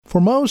For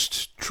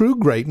most, true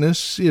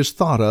greatness is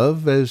thought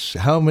of as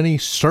how many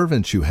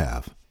servants you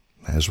have.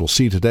 As we'll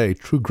see today,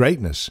 true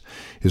greatness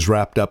is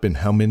wrapped up in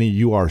how many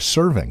you are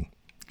serving.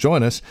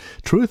 Join us.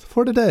 Truth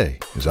for Today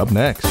is up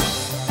next.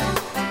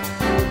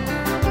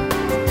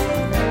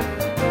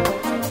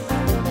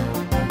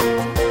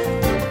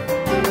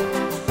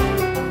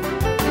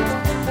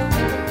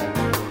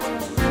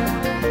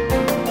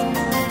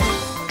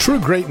 True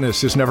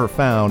greatness is never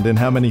found in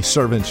how many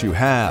servants you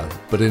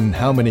have, but in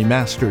how many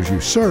masters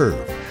you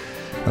serve.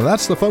 Now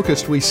that's the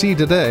focus we see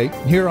today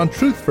here on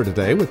Truth for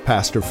Today with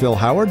Pastor Phil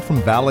Howard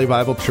from Valley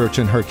Bible Church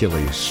in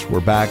Hercules.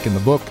 We're back in the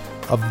book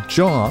of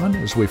John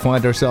as we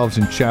find ourselves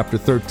in chapter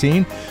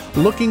 13,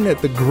 looking at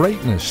the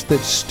greatness that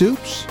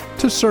stoops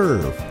to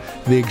serve,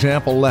 the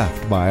example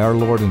left by our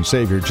Lord and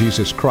Savior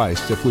Jesus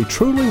Christ if we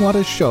truly want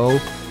to show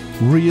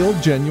real,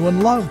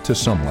 genuine love to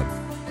someone.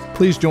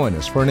 Please join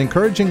us for an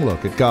encouraging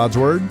look at God's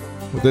Word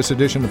with this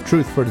edition of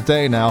Truth for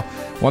Today. Now,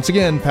 once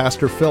again,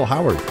 Pastor Phil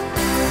Howard.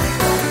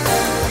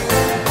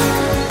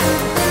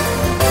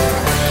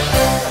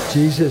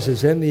 Jesus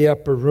is in the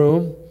upper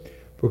room.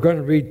 We're going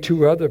to read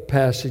two other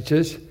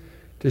passages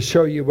to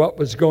show you what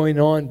was going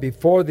on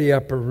before the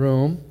upper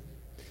room.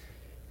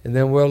 And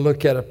then we'll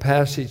look at a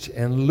passage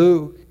in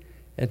Luke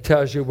and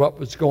tells you what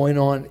was going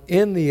on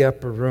in the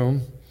upper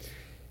room.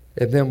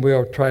 And then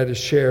we'll try to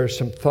share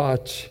some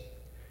thoughts,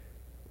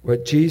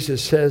 what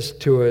Jesus says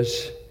to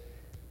us,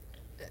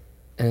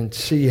 and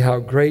see how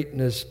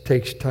greatness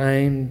takes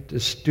time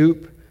to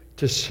stoop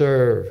to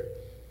serve.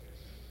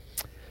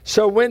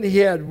 So when he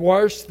had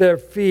washed their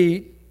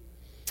feet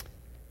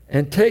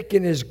and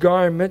taken his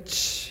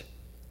garments,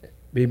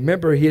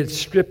 remember he had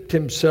stripped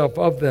himself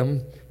of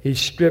them. He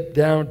stripped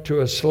down to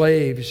a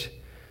slave's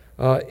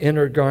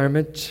inner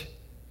garments.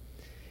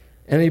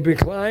 And he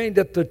reclined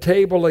at the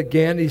table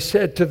again. He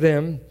said to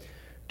them,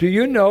 "Do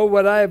you know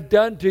what I have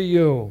done to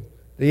you?"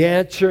 The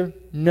answer,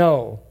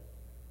 no.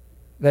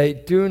 They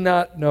do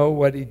not know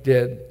what he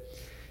did.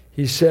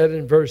 He said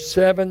in verse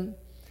 7,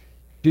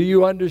 "Do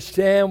you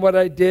understand what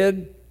I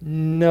did?"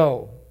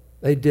 No,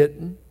 they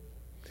didn't.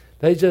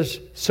 They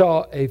just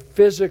saw a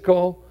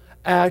physical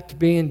act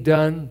being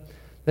done.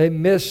 They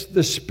missed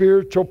the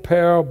spiritual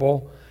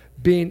parable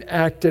being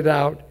acted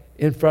out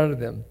in front of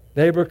them.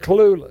 They were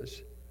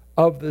clueless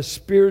of the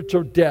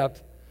spiritual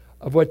depth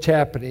of what's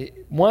happening.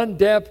 One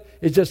depth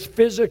is just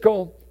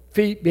physical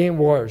feet being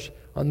washed.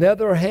 On the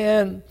other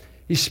hand,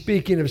 he's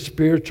speaking of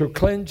spiritual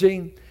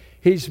cleansing.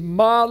 He's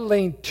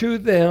modeling to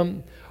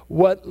them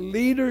what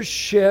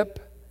leadership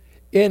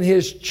in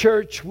his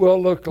church will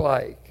look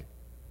like,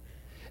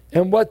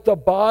 and what the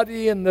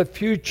body in the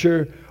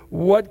future,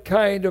 what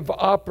kind of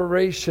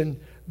operation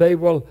they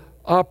will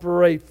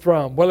operate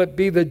from. Will it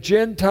be the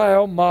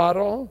Gentile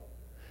model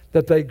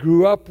that they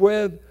grew up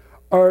with,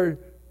 or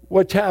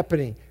what's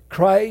happening?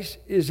 Christ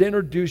is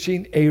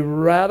introducing a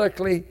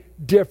radically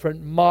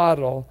different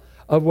model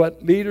of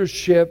what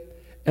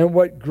leadership and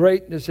what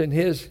greatness in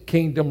his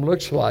kingdom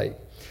looks like.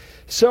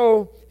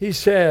 So he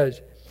says,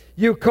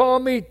 "You call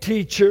me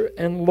teacher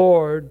and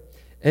Lord,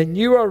 and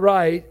you are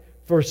right,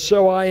 for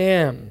so I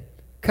am."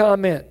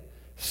 Comment: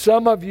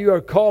 some of you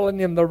are calling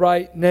him the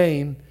right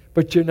name,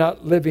 but you're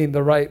not living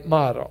the right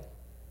model.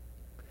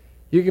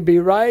 You can be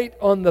right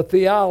on the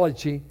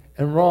theology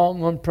and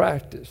wrong on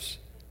practice,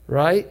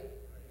 right?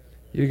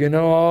 You can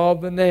know all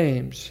the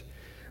names.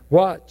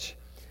 Watch.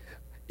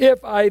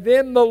 "If I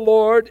then, the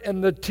Lord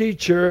and the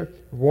teacher,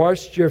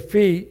 washed your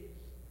feet,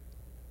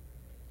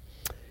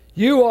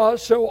 you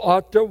also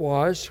ought to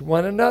wash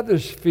one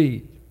another's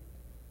feet.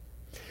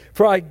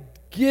 For I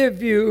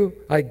gave you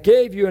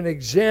an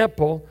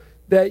example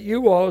that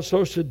you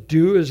also should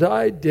do as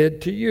I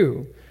did to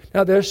you."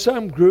 Now there's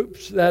some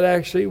groups that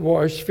actually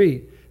wash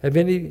feet. Have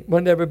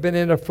anyone ever been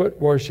in a foot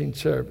washing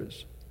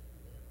service?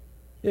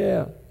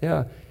 Yeah.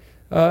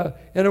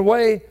 In a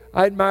way,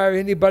 I admire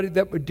anybody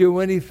that would do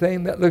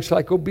anything that looks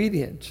like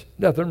obedience.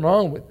 Nothing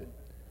wrong with it.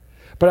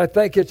 But I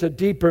think it's a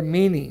deeper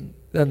meaning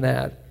than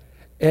that.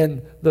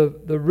 And the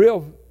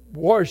real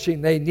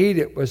washing they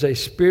needed was a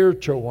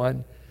spiritual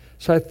one.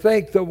 So I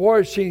think the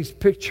washing is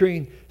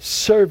picturing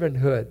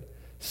servanthood,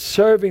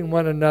 serving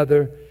one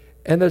another.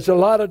 And there's a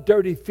lot of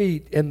dirty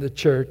feet in the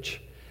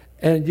church.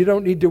 And you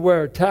don't need to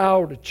wear a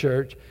towel to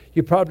church.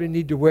 You probably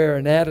need to wear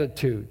an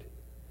attitude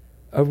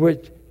of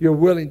which you're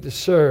willing to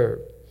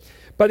serve.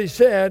 But he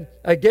said,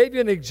 "I gave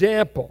you an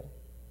example,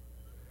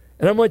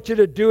 and I want you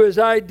to do as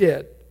I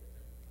did.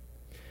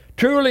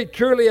 Truly,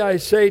 truly, I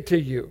say to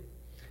you,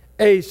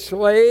 a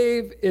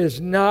slave is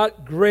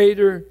not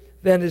greater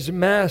than his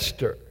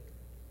master,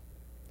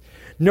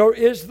 nor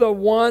is the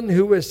one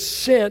who is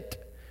sent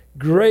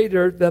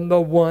greater than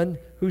the one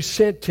who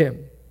sent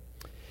him.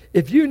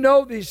 If you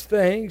know these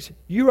things,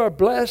 you are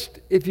blessed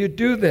if you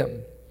do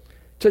them."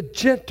 It's a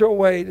gentle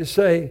way to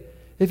say,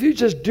 if you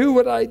just do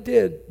what I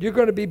did, you're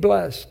going to be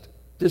blessed.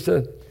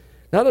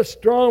 Not a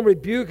strong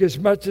rebuke as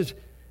much as,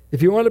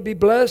 if you want to be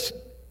blessed,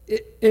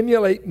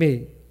 emulate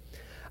me.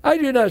 "I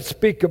do not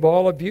speak of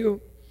all of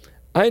you.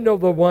 I know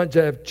the ones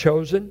I have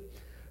chosen.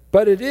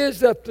 But it is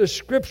that the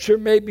scripture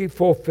may be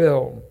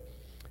fulfilled.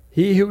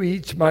 He who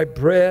eats my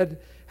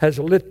bread has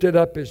lifted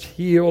up his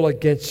heel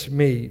against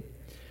me.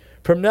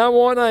 From now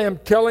on, I am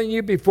telling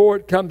you before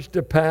it comes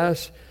to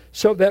pass,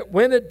 so that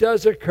when it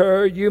does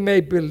occur, you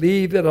may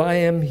believe that I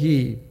am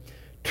he.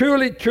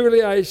 Truly,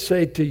 truly, I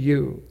say to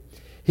you,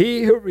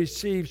 he who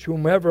receives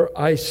whomever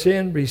I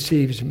send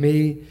receives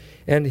me,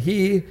 and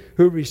he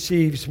who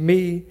receives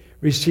me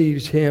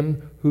receives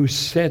him who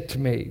sent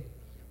me.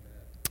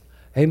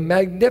 A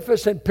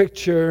magnificent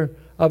picture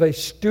of a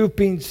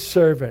stooping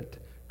servant,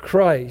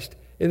 Christ,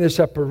 in this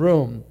upper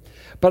room.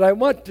 But I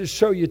want to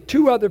show you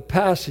two other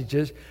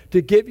passages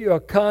to give you a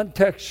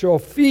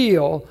contextual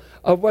feel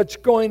of what's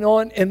going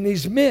on in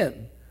these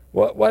men.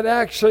 What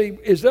actually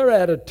is their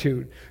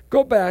attitude?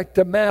 Go back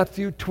to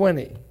Matthew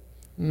 20.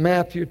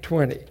 Matthew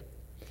 20.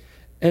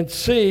 And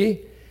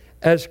see,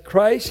 as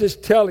Christ is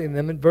telling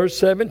them in verse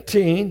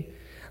 17,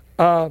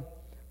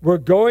 we're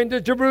going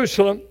to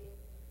Jerusalem,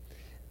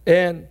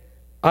 and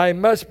I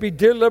must be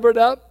delivered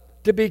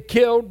up to be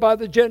killed by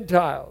the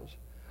Gentiles.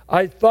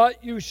 I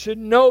thought you should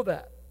know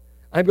that.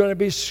 I'm going to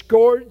be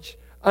scourged.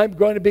 I'm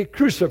going to be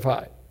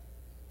crucified.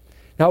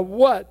 Now,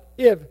 what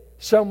if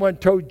someone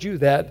told you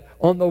that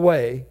on the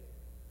way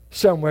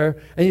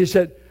somewhere, and you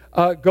said,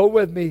 go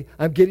with me,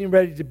 I'm getting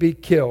ready to be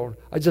killed.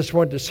 I just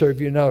wanted to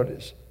serve you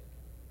notice.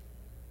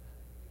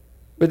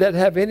 Would that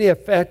have any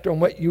effect on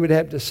what you would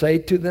have to say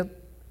to them?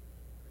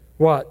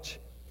 Watch.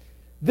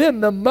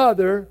 Then the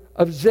mother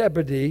of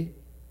Zebedee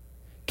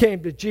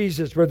came to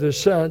Jesus with her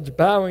sons,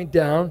 bowing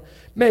down,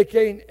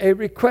 making a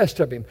request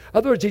of him. In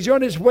other words, he's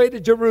on his way to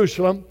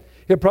Jerusalem.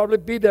 He'll probably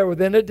be there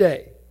within a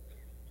day.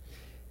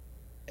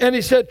 And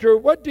he said to her,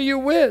 what do you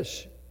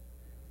wish?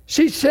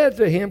 She said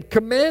to him,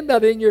 command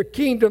that in your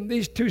kingdom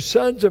these two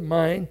sons of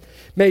mine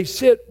may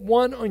sit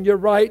one on your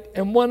right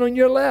and one on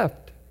your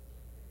left.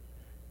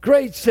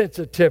 Great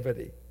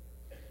sensitivity.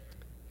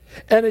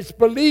 And it's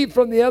believed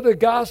from the other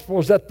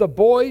Gospels that the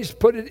boys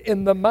put it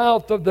in the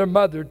mouth of their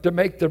mother to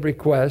make the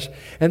request.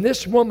 And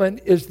this woman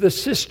is the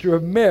sister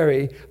of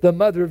Mary, the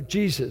mother of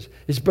Jesus.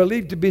 It's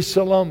believed to be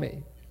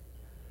Salome.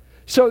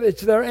 So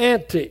it's their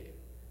auntie,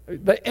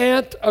 the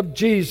aunt of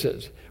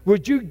Jesus.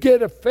 Would you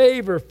get a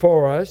favor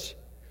for us?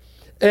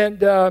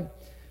 And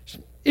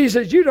he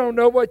says, you don't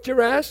know what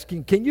you're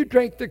asking. Can you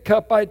drink the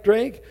cup I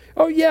drink?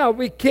 Oh, yeah,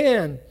 we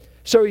can.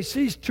 So he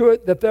sees to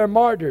it that they're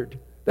martyred.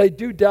 They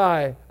do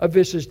die a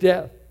vicious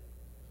death.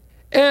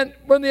 And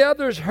when the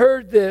others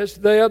heard this,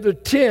 the other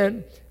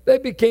 10, they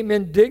became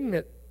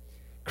indignant.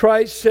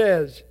 Christ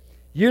says,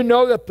 you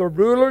know that the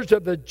rulers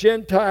of the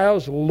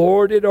Gentiles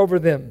lord it over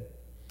them,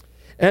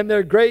 and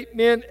their great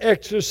men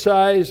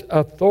exercise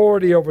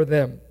authority over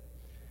them.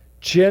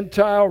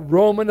 Gentile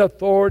Roman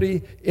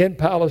authority in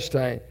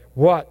Palestine.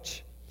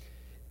 Watch.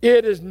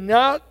 It is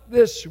not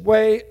this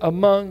way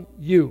among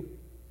you.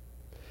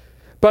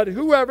 But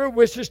whoever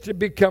wishes to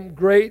become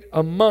great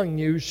among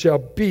you shall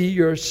be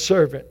your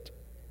servant.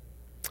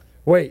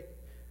 Wait,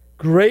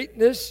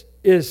 greatness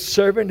is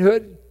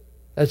servanthood?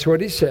 That's what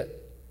he said.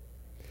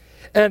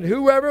 And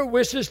whoever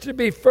wishes to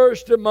be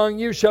first among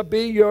you shall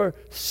be your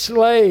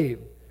slave,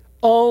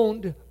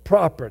 owned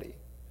property.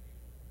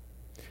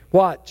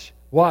 Watch.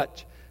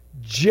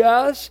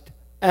 Just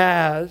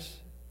as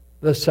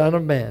the Son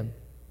of Man.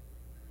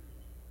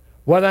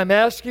 What I'm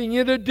asking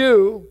you to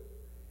do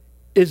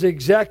is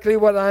exactly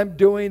what I'm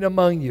doing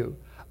among you.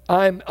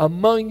 I'm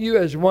among you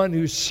as one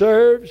who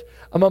serves.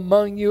 I'm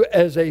among you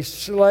as a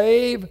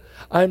slave.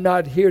 I'm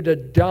not here to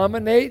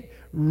dominate,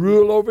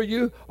 rule over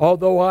you,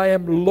 although I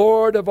am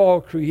Lord of all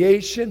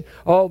creation,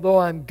 although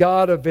I'm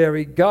God of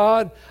very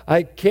God.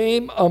 I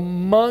came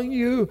among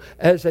you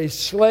as a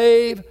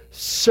slave,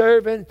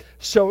 servant.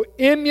 So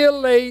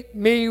emulate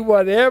me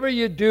whatever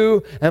you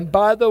do. And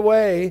by the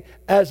way,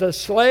 as a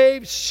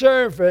slave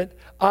servant,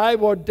 I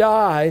will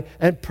die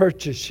and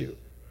purchase you.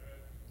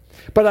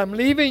 But I'm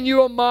leaving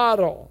you a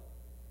model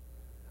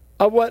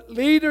of what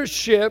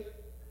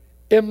leadership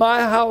in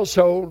my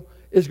household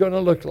is going to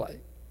look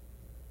like.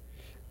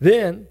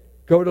 Then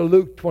go to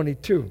Luke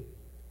 22.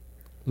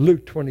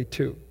 Luke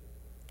 22.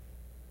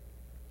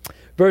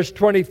 Verse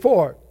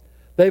 24.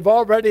 They've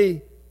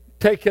already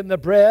taken the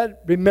bread.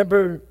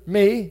 Remember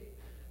me.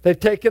 They've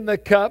taken the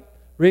cup.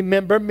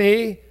 Remember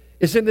me.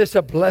 Isn't this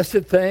a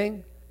blessed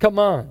thing? Come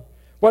on.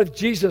 What if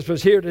Jesus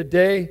was here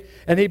today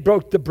and he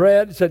broke the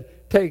bread and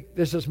said, take,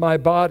 this is my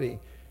body.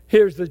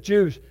 Here's the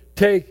juice.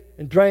 Take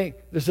and drink.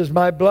 This is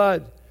my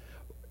blood.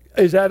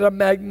 Is that a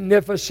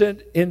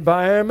magnificent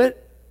environment?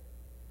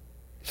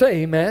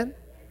 Say amen.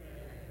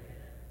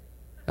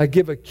 I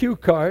give a cue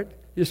card.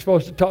 You're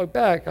supposed to talk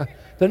back.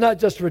 They're not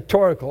just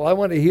rhetorical. I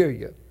want to hear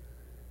you.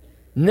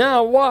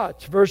 Now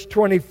watch verse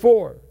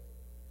 24.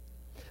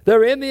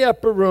 They're in the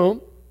upper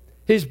room.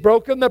 He's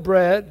broken the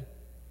bread.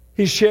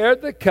 He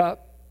shared the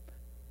cup.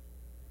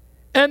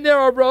 And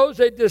there arose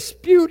a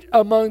dispute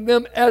among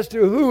them as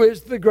to who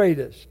is the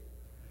greatest.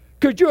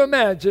 Could you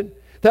imagine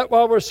that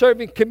while we're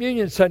serving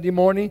communion Sunday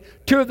morning,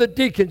 two of the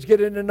deacons get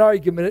in an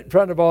argument in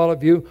front of all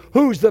of you,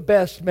 who's the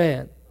best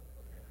man?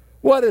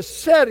 What a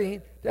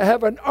setting to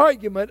have an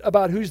argument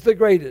about who's the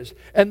greatest.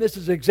 And this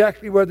is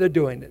exactly where they're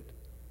doing it.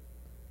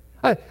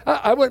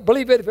 I wouldn't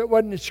believe it if it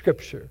wasn't in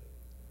Scripture.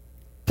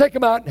 Take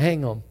them out and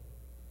hang them.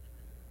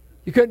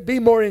 You couldn't be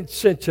more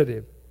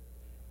insensitive.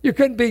 You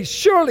couldn't be,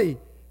 surely,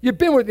 you've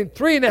been with him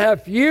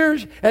 3.5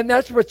 years, and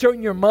that's what's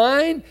on your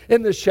mind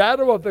in the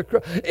shadow of the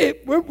cross.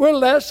 We're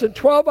less than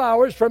 12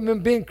 hours from him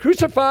being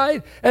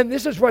crucified, and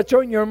this is what's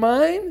on your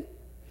mind?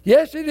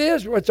 Yes, it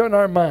is what's on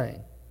our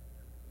mind.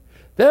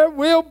 There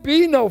will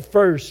be no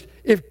first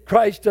if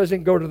Christ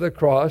doesn't go to the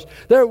cross.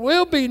 There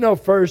will be no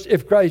first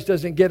if Christ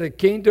doesn't get a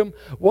kingdom.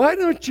 Why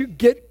don't you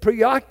get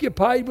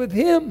preoccupied with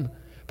him?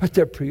 But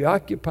they're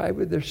preoccupied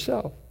with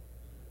themselves.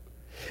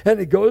 And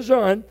it goes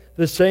on,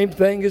 the same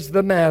thing as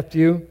the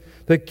Matthew.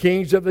 The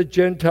kings of the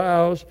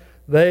Gentiles,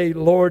 they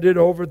lord it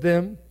over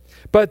them.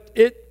 But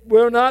it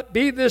will not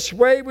be this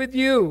way with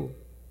you.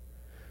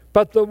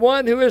 But the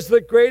one who is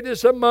the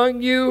greatest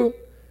among you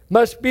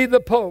must be the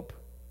Pope,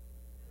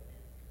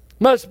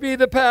 must be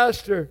the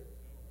pastor,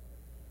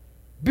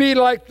 be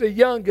like the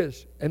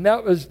youngest. And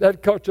that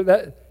culture,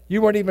 that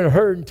you weren't even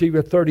heard until you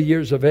were 30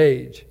 years of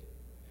age.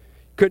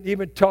 Couldn't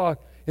even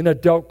talk in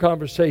adult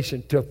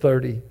conversation till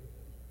 30.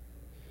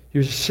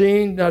 You're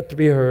seen, not to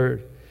be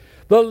heard.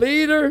 The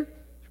leader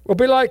will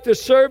be like the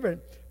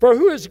servant. For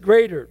who is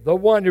greater, the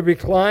one who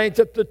reclines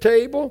at the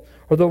table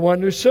or the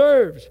one who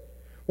serves?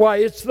 Why,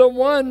 it's the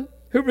one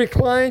who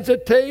reclines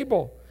at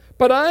table.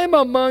 But I am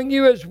among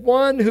you as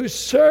one who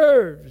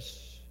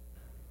serves.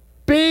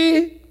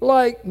 Be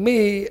like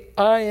me,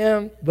 I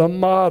am the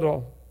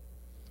model.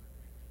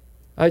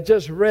 I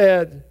just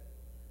read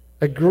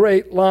a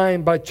great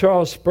line by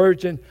Charles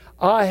Spurgeon.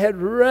 I had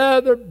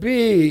rather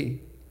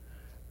be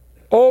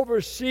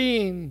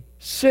overseeing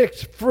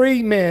 6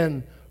 free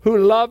men who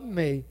loved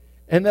me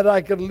and that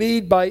I could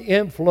lead by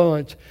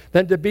influence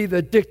than to be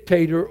the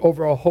dictator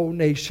over a whole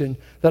nation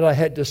that I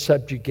had to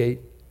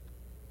subjugate.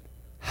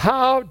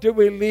 How do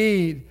we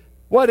lead?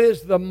 What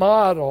is the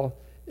model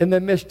in the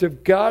midst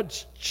of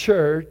God's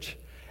church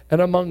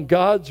and among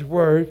God's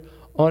word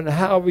on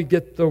how we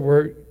get the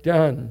work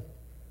done?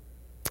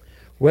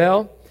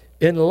 Well,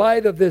 in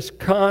light of this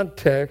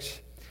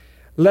context,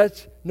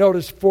 let's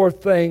notice 4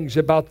 things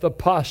about the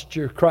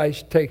posture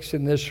Christ takes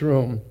in this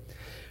room.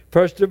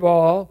 First of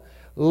all,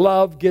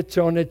 love gets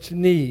on its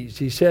knees.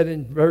 He said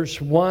in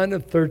verse 1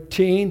 of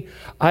 13,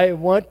 I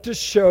want to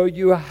show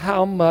you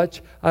how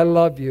much I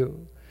love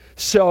you.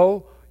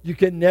 So you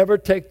can never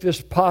take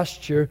this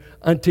posture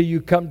until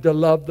you come to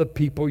love the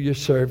people you're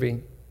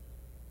serving.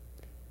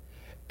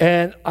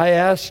 And I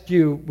ask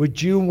you, would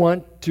you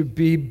want to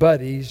be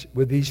buddies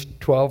with these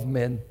 12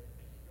 men?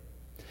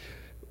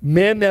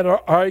 Men that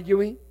are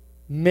arguing,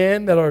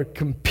 men that are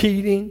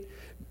competing,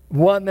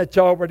 one that's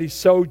already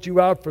sold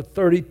you out for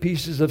 30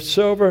 pieces of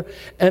silver,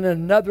 and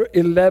another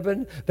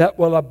 11 that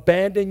will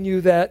abandon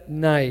you that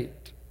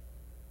night.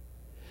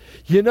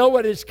 You know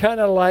what it's kind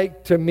of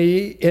like to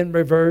me in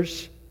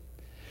reverse?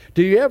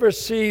 Do you ever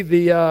see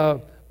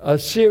the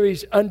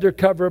series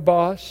Undercover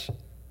Boss?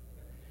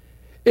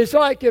 It's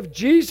like if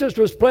Jesus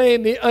was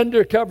playing the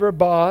undercover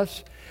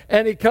boss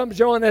and he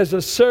comes on as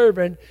a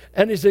servant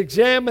and he's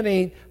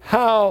examining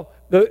how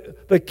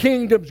the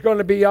kingdom's going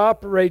to be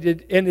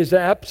operated in his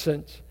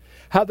absence,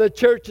 how the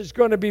church is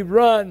going to be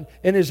run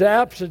in his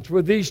absence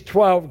with these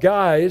 12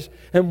 guys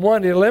and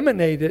one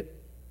eliminated.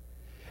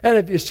 And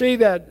if you see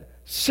that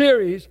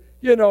series,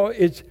 you know,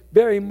 it's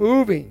very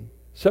moving.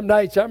 Some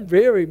nights I'm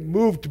very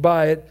moved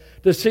by it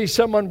to see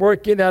someone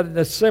working at an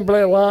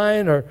assembly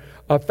line or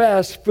a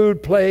fast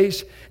food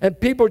place and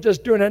people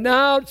just doing an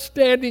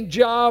outstanding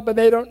job and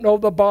they don't know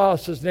the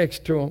boss is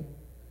next to them.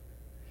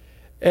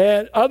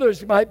 And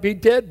others might be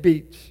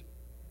deadbeats.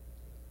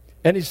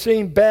 And he's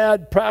seeing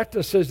bad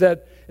practices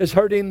that is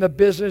hurting the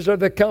business or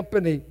the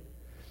company.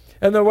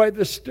 And the way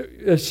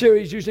the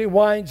series usually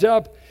winds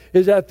up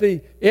is at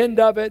the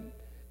end of it,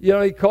 you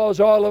know, he calls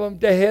all of them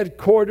to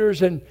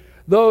headquarters, and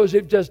those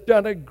who've just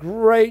done a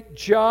great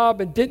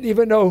job and didn't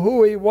even know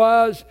who he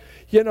was,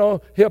 you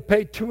know, he'll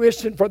pay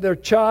tuition for their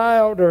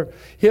child or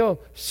he'll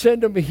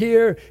send them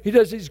here. He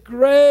does these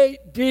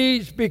great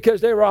deeds because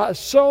they were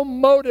so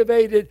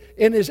motivated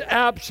in his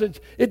absence.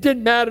 It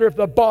didn't matter if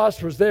the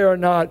boss was there or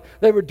not.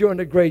 They were doing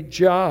a great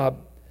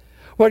job.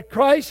 What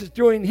Christ is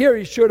doing here,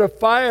 he should have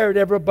fired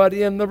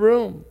everybody in the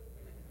room.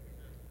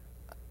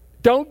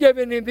 Don't give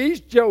any of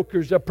these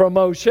jokers a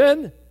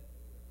promotion.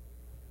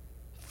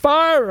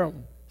 Fire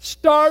them.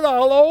 Start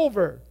all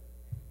over.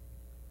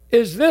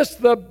 Is this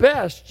the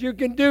best you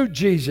can do,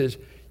 Jesus?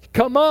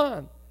 Come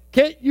on.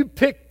 Can't you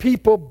pick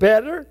people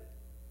better?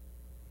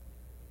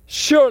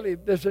 Surely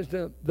this is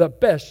the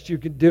best you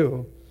can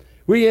do.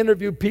 We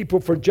interview people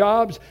for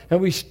jobs, and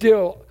we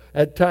still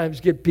at times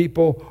get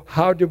people,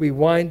 how do we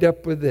wind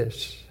up with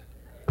this?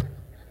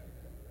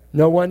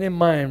 No one in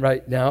mind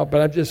right now,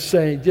 but I'm just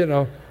saying, you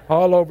know,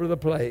 all over the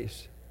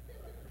place.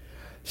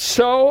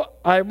 So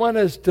I want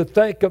us to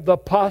think of the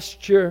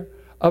posture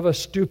of a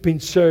stooping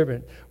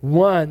servant.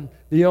 One,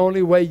 the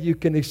only way you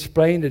can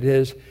explain it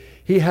is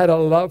he had a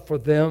love for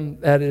them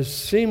that is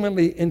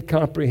seemingly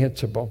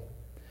incomprehensible.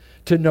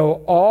 to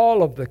know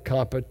all of the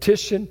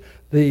competition,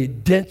 the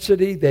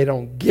density. They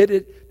don't get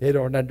it. They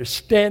don't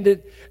understand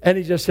it. And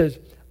he just says,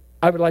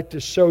 I would like to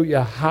show you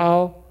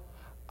how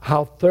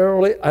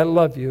thoroughly I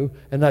love you,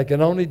 and I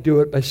can only do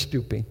it by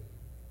stooping.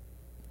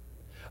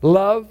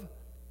 Love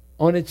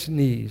on its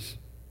knees.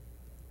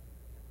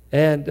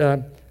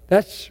 And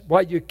that's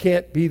why you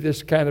can't be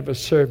this kind of a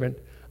servant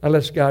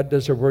unless God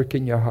does a work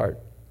in your heart.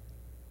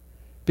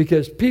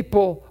 Because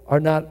people are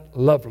not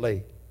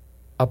lovely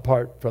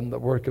apart from the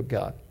work of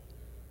God.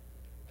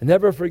 I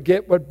never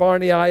forget what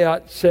Barney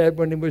Ayotte said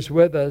when he was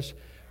with us,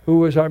 who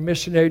was our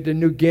missionary to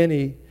New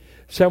Guinea.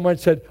 Someone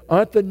said,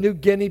 aren't the New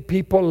Guinea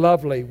people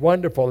lovely,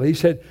 wonderful? He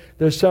said,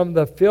 they're some of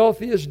the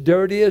filthiest,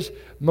 dirtiest,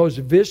 most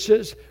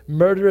vicious,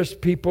 murderous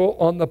people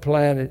on the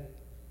planet.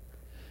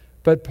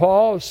 But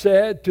Paul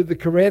said to the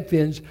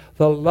Corinthians,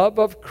 the love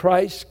of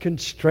Christ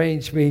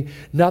constrains me,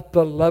 not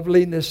the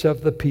loveliness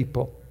of the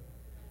people.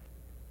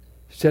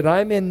 He said,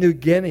 I'm in New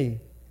Guinea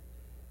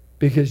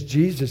because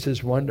Jesus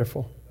is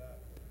wonderful.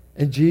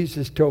 And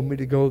Jesus told me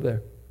to go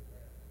there.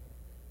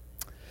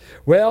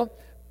 Well,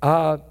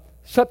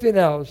 something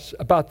else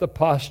about the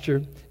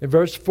posture. In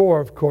verse 4,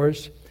 of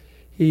course,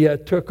 he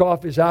took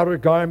off his outer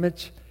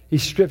garments. He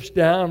strips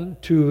down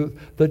to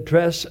the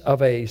dress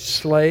of a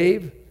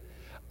slave.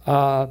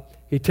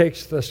 He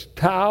takes the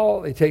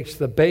towel. He takes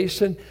the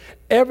basin.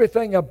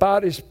 Everything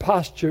about his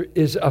posture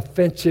is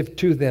offensive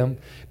to them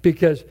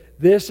because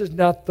this is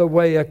not the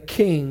way a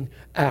king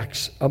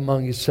acts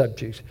among his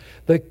subjects.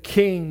 The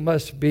king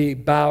must be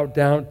bowed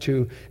down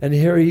to. And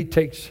here he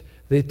takes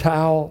the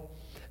towel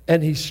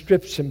and he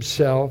strips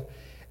himself.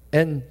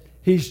 And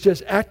he's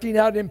just acting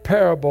out in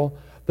parable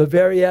the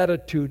very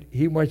attitude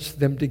he wants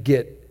them to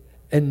get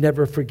and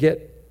never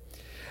forget.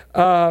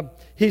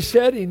 He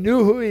said he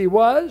knew who he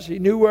was. He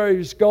knew where he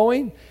was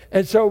going.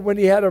 And so when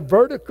he had a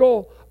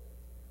vertical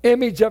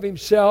image of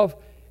himself,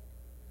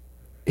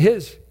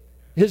 his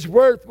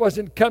worth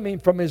wasn't coming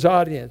from his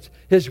audience.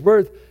 His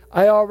worth,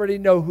 I already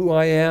know who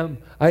I am.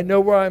 I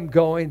know where I'm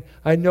going.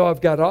 I know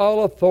I've got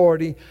all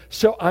authority.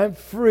 So I'm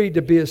free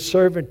to be a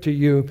servant to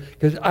you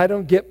because I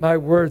don't get my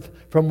worth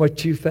from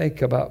what you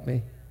think about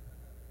me.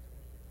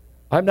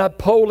 I'm not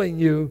polling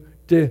you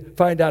to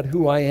find out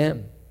who I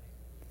am.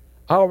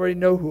 I already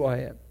know who I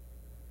am.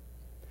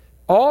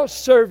 All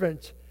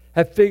servants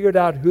have figured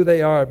out who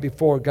they are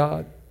before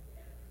God.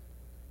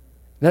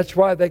 That's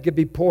why they can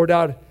be poured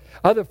out.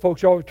 Other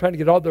folks are always trying to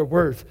get all their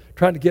worth,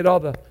 trying to get all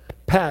the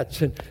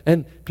pats.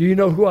 And do you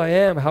know who I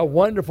am? How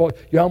wonderful.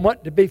 I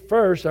want to be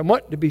first. I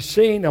want to be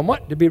seen. I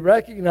want to be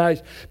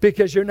recognized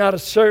because you're not a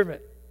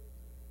servant.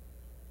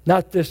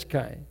 Not this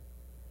kind.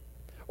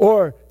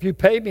 Or if you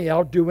pay me,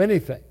 I'll do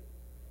anything.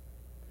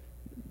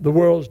 The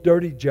world's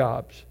dirty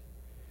jobs.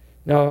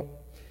 Now,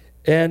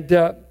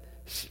 and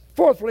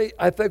fourthly,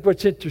 I think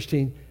what's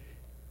interesting,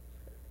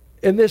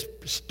 in this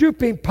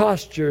stooping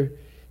posture,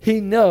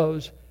 he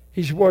knows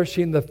he's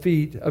washing the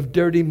feet of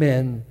dirty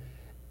men,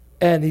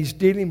 and he's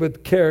dealing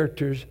with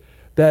characters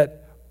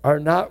that are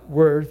not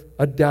worth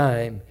a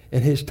dime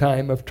in his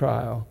time of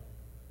trial.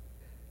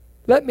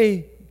 Let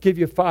me give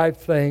you 5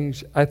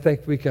 things I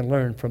think we can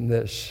learn from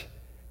this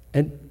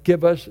and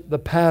give us the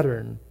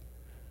pattern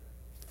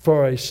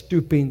for a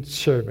stooping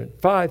servant.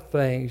 5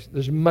 things.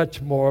 There's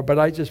much more, but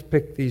I just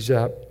picked these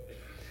up.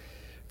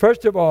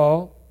 First of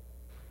all,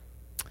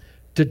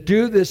 to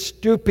do this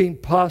stooping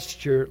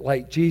posture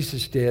like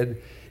Jesus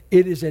did,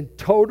 it is in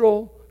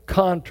total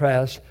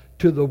contrast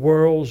to the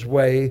world's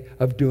way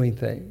of doing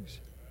things.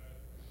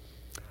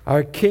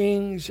 Our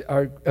kings,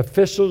 our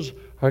officials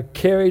are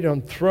carried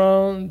on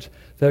thrones.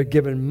 They're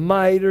given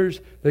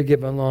mitres. They're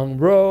given long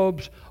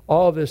robes.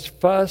 All this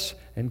fuss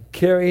and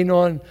carrying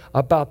on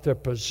about their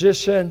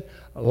position,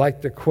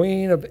 like the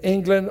Queen of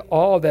England,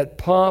 all that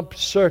pomp,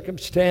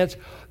 circumstance.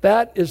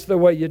 That is the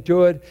way you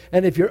do it.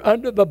 And if you're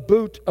under the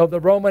boot of the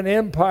Roman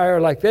Empire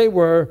like they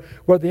were,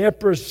 where the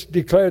emperors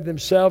declared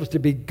themselves to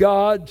be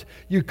gods,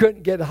 you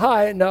couldn't get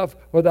high enough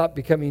without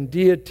becoming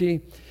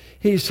deity.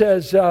 He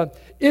says,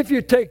 if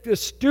you take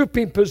this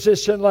stooping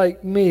position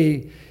like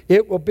me,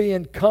 it will be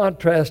in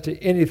contrast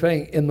to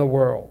anything in the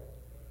world.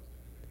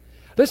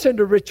 Listen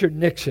to Richard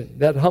Nixon,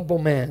 that humble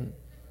man.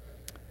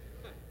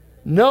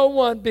 No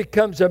one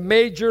becomes a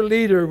major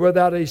leader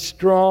without a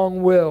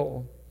strong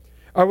will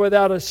or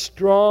without a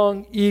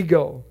strong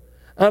ego.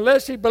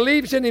 Unless he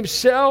believes in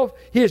himself,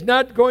 he is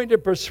not going to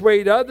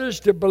persuade others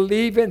to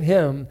believe in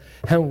him.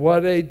 And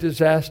what a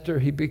disaster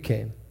he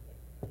became.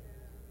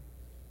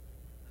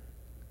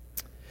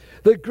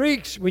 The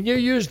Greeks, when you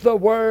use the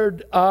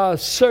word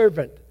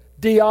servant,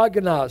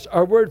 diakonos,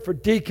 our word for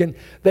deacon,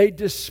 they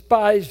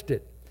despised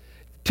it.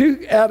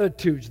 2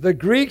 attitudes. The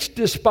Greeks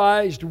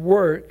despised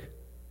work,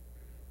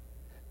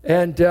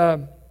 and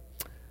the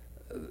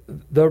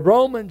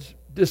Romans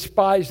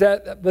despised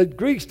that. The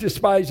Greeks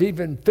despised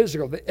even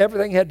physical.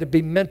 Everything had to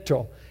be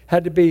mental,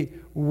 had to be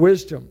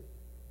wisdom.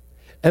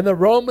 And the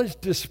Romans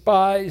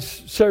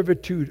despised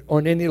servitude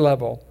on any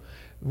level.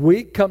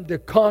 We come to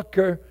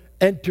conquer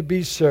and to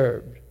be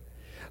served.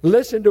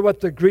 Listen to what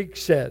the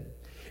Greeks said.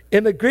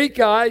 In the Greek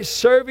eyes,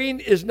 serving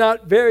is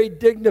not very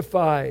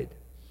dignified.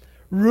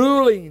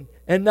 Ruling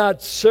and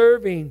not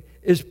serving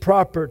is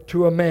proper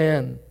to a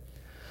man.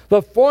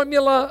 The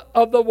formula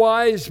of the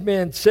wise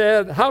men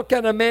said, how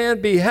can a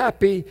man be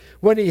happy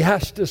when he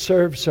has to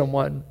serve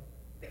someone?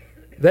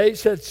 They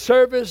said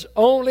service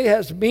only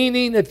has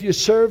meaning if you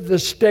serve the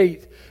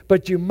state,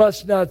 but you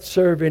must not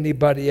serve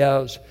anybody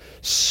else.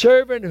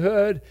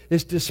 Servanthood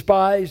is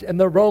despised, and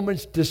the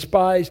Romans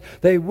despised.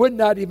 They would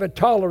not even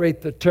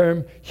tolerate the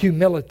term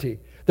humility.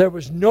 There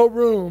was no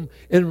room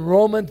in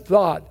Roman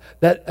thought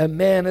that a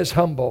man is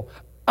humble.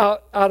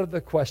 Out of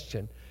the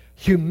question.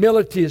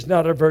 Humility is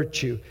not a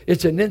virtue.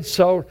 It's an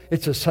insult.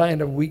 It's a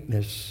sign of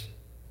weakness.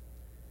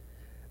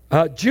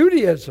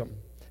 Judaism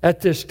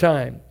at this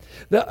time.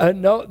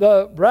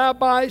 The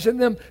rabbis and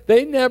them,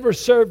 they never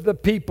served the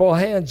people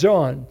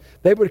hands-on.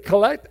 They would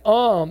collect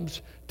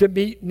alms to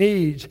meet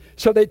needs.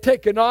 So they'd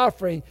take an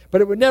offering,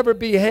 but it would never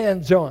be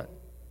hands-on.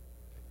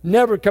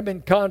 Never come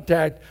in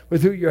contact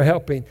with who you're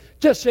helping.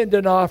 Just send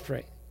an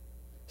offering.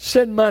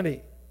 Send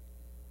money.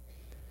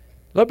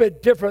 A little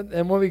bit different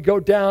than when we go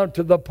down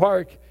to the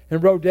park in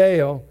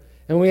Rodeo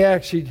and we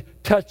actually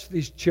touch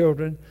these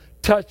children,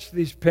 touch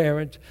these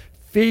parents,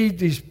 feed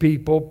these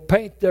people,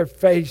 paint their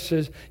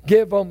faces,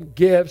 give them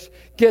gifts,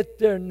 get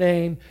their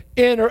name,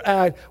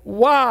 interact.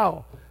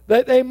 Wow!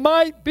 That they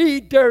might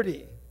be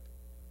dirty.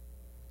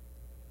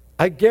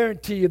 I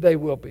guarantee you they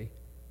will be.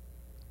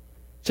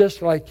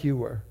 Just like you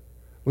were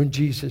when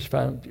Jesus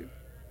found you.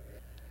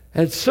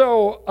 And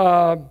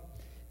so,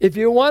 if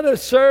you want to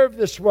serve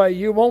this way,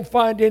 you won't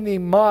find any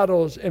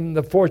models in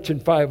the Fortune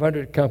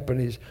 500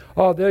 companies.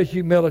 Oh, their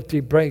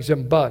humility brings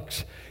them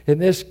bucks. In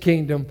this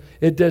kingdom,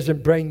 it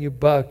doesn't bring you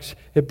bucks.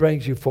 It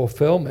brings you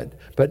fulfillment,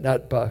 but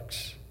not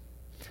bucks.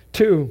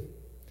 2,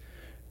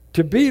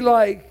 to be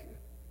like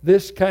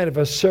this kind of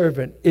a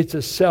servant, it's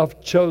a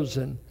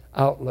self-chosen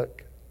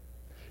outlook.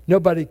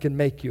 Nobody can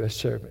make you a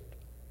servant.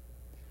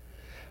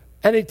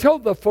 And he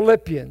told the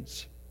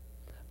Philippians,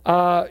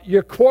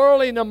 you're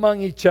quarreling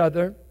among each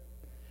other,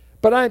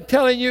 but I'm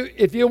telling you,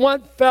 if you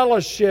want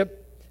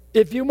fellowship,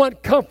 if you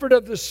want comfort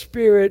of the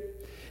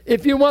Spirit,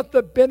 if you want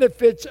the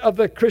benefits of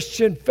the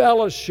Christian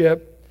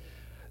fellowship,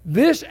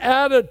 this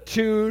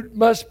attitude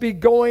must be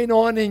going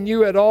on in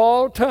you at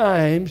all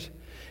times.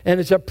 And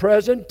it's a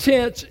present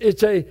tense.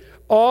 It's a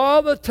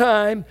all the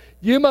time.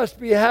 You must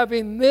be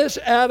having this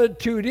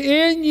attitude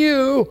in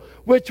you,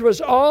 which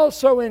was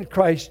also in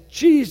Christ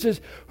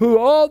Jesus, who,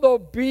 although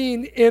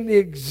being in the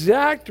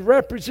exact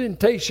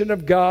representation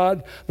of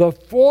God, the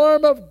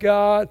form of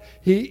God,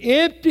 he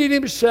emptied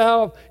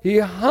himself, he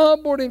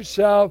humbled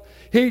himself,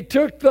 he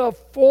took the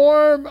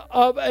form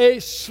of a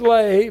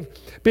slave,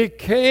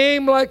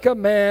 became like a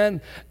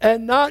man,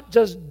 and not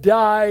just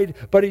died,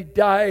 but he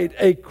died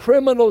a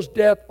criminal's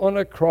death on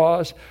a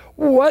cross.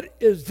 What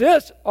is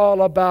this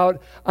all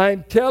about?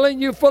 I'm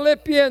telling you,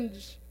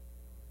 Philippians,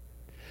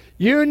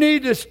 you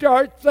need to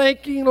start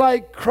thinking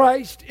like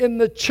Christ in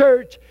the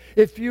church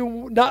if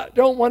you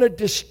don't want to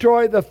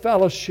destroy the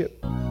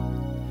fellowship.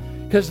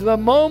 Because the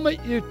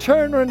moment you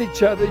turn on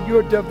each other,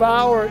 you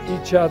devour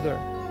each other.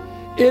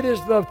 It is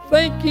the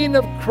thinking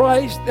of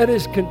Christ that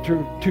is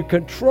to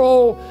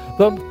control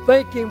the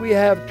thinking we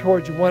have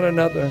towards one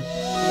another.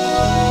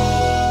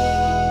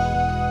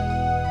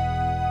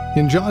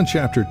 In John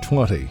chapter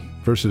 20,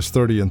 verses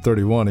 30 and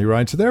 31, he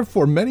writes,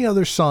 Therefore many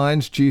other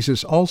signs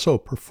Jesus also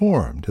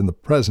performed in the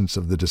presence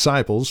of the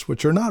disciples,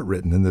 which are not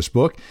written in this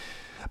book.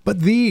 But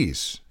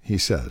these, he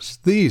says,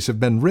 these have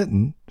been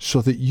written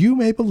so that you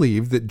may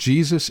believe that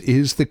Jesus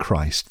is the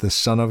Christ, the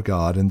Son of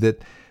God, and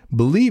that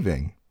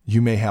believing you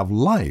may have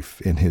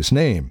life in his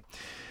name.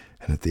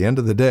 And at the end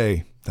of the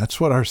day, that's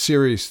what our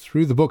series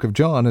through the book of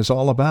John is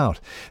all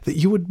about, that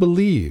you would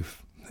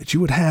believe, that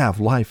you would have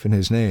life in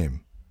his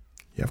name.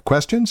 You have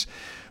questions?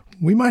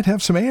 We might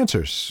have some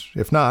answers.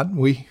 If not,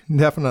 we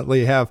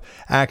definitely have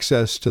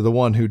access to the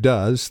one who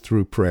does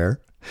through prayer.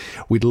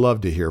 We'd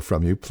love to hear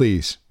from you.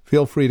 Please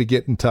feel free to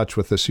get in touch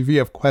with us. If you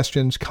have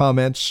questions,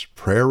 comments,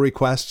 prayer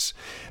requests,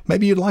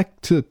 maybe you'd like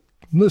to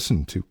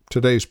listen to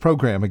today's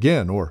program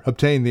again or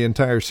obtain the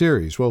entire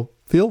series, well,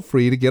 feel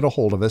free to get a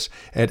hold of us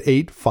at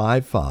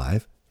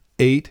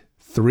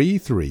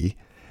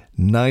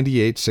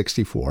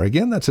 855-833-9864.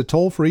 Again, that's a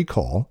toll-free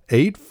call,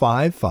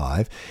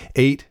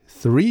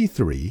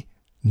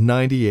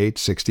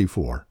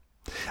 855-833-9864.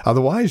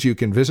 Otherwise, you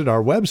can visit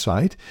our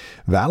website,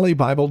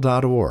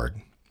 valleybible.org.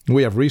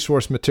 We have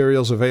resource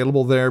materials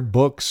available there,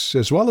 books,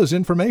 as well as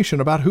information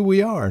about who we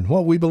are and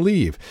what we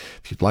believe.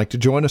 If you'd like to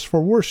join us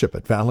for worship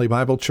at Valley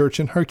Bible Church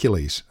in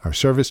Hercules, our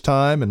service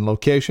time and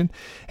location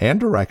and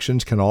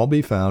directions can all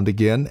be found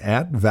again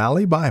at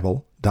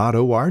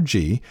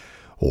valleybible.org.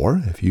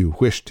 Or if you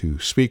wish to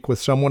speak with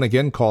someone,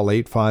 again, call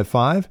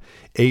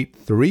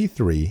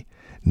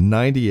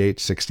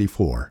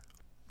 855-833-9864.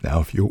 Now,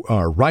 if you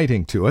are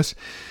writing to us,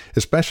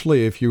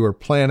 especially if you are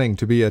planning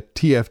to be a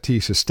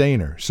TFT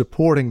sustainer,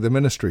 supporting the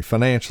ministry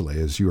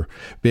financially as you're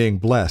being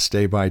blessed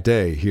day by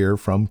day here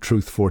from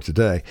Truth for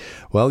Today,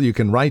 well, you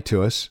can write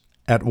to us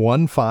at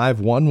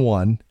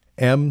 1511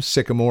 M.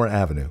 Sycamore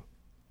Avenue,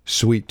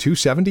 Suite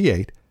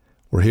 278.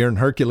 We're here in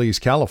Hercules,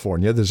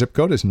 California. The zip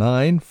code is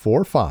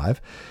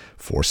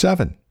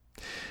 94547.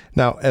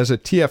 Now, as a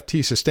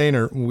TFT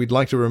sustainer, we'd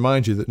like to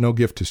remind you that no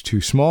gift is too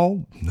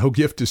small, no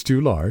gift is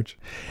too large.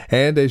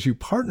 And as you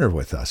partner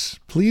with us,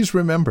 please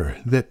remember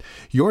that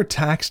your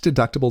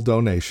tax-deductible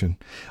donation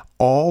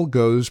all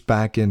goes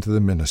back into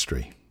the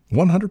ministry,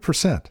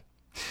 100%.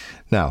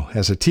 Now,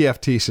 as a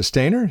TFT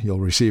sustainer, you'll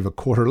receive a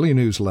quarterly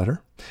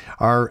newsletter,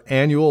 our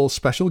annual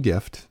special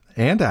gift,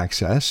 and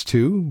access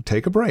to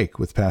Take a Break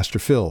with Pastor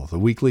Phil, the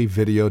weekly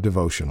video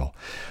devotional.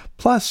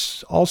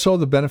 Plus, also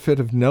the benefit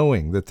of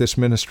knowing that this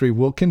ministry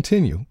will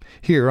continue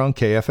here on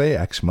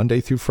KFAX Monday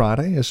through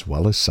Friday as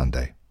well as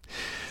Sunday.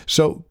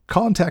 So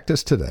contact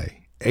us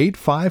today,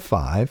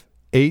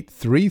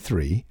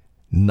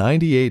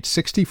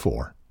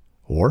 855-833-9864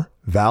 or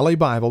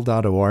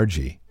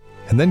valleybible.org.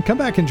 And then come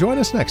back and join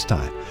us next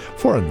time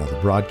for another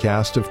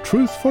broadcast of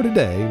Truth for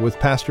Today with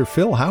Pastor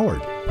Phil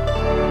Howard.